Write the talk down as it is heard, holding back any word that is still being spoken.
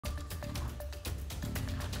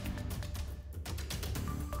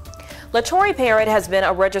LaTori Parrott has been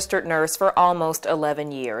a registered nurse for almost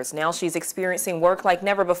 11 years. Now she's experiencing work like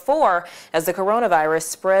never before as the coronavirus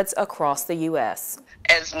spreads across the U.S.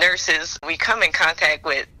 As nurses, we come in contact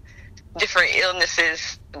with different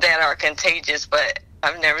illnesses that are contagious, but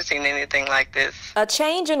I've never seen anything like this. A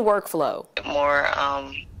change in workflow. More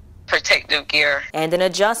protective gear. And an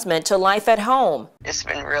adjustment to life at home. It's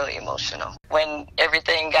been really emotional. When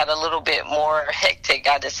everything got a little bit more hectic,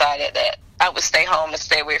 I decided that I would stay home and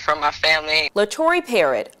stay away from my family. LaTori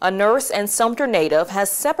Parrott, a nurse and Sumter native, has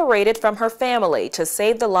separated from her family to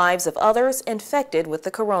save the lives of others infected with the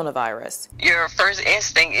coronavirus. Your first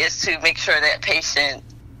instinct is to make sure that patient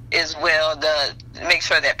is well, to make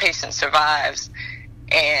sure that patient survives.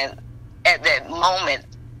 And at that moment,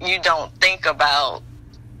 you don't think about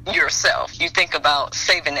yourself. You think about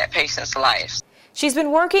saving that patient's life. She's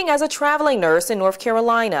been working as a traveling nurse in North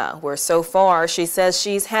Carolina, where so far she says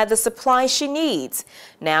she's had the supplies she needs.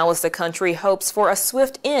 Now, as the country hopes for a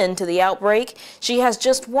swift end to the outbreak, she has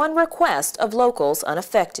just one request of locals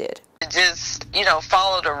unaffected. Just,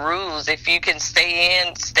 follow the rules. If you can stay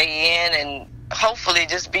in, and hopefully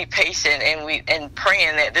just be patient and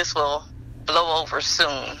praying that this will blow over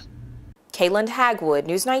soon. Kayland Hagwood,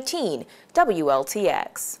 News 19,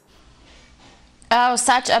 WLTX. Oh,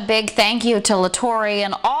 such a big thank you to LaTori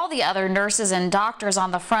and all the other nurses and doctors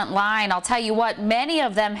on the front line. I'll tell you what, many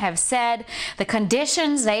of them have said the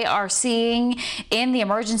conditions they are seeing in the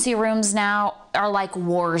emergency rooms now are like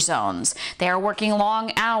war zones. They are working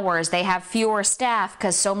long hours. They have fewer staff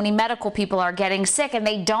because so many medical people are getting sick, and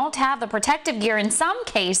they don't have the protective gear in some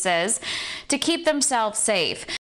cases to keep themselves safe.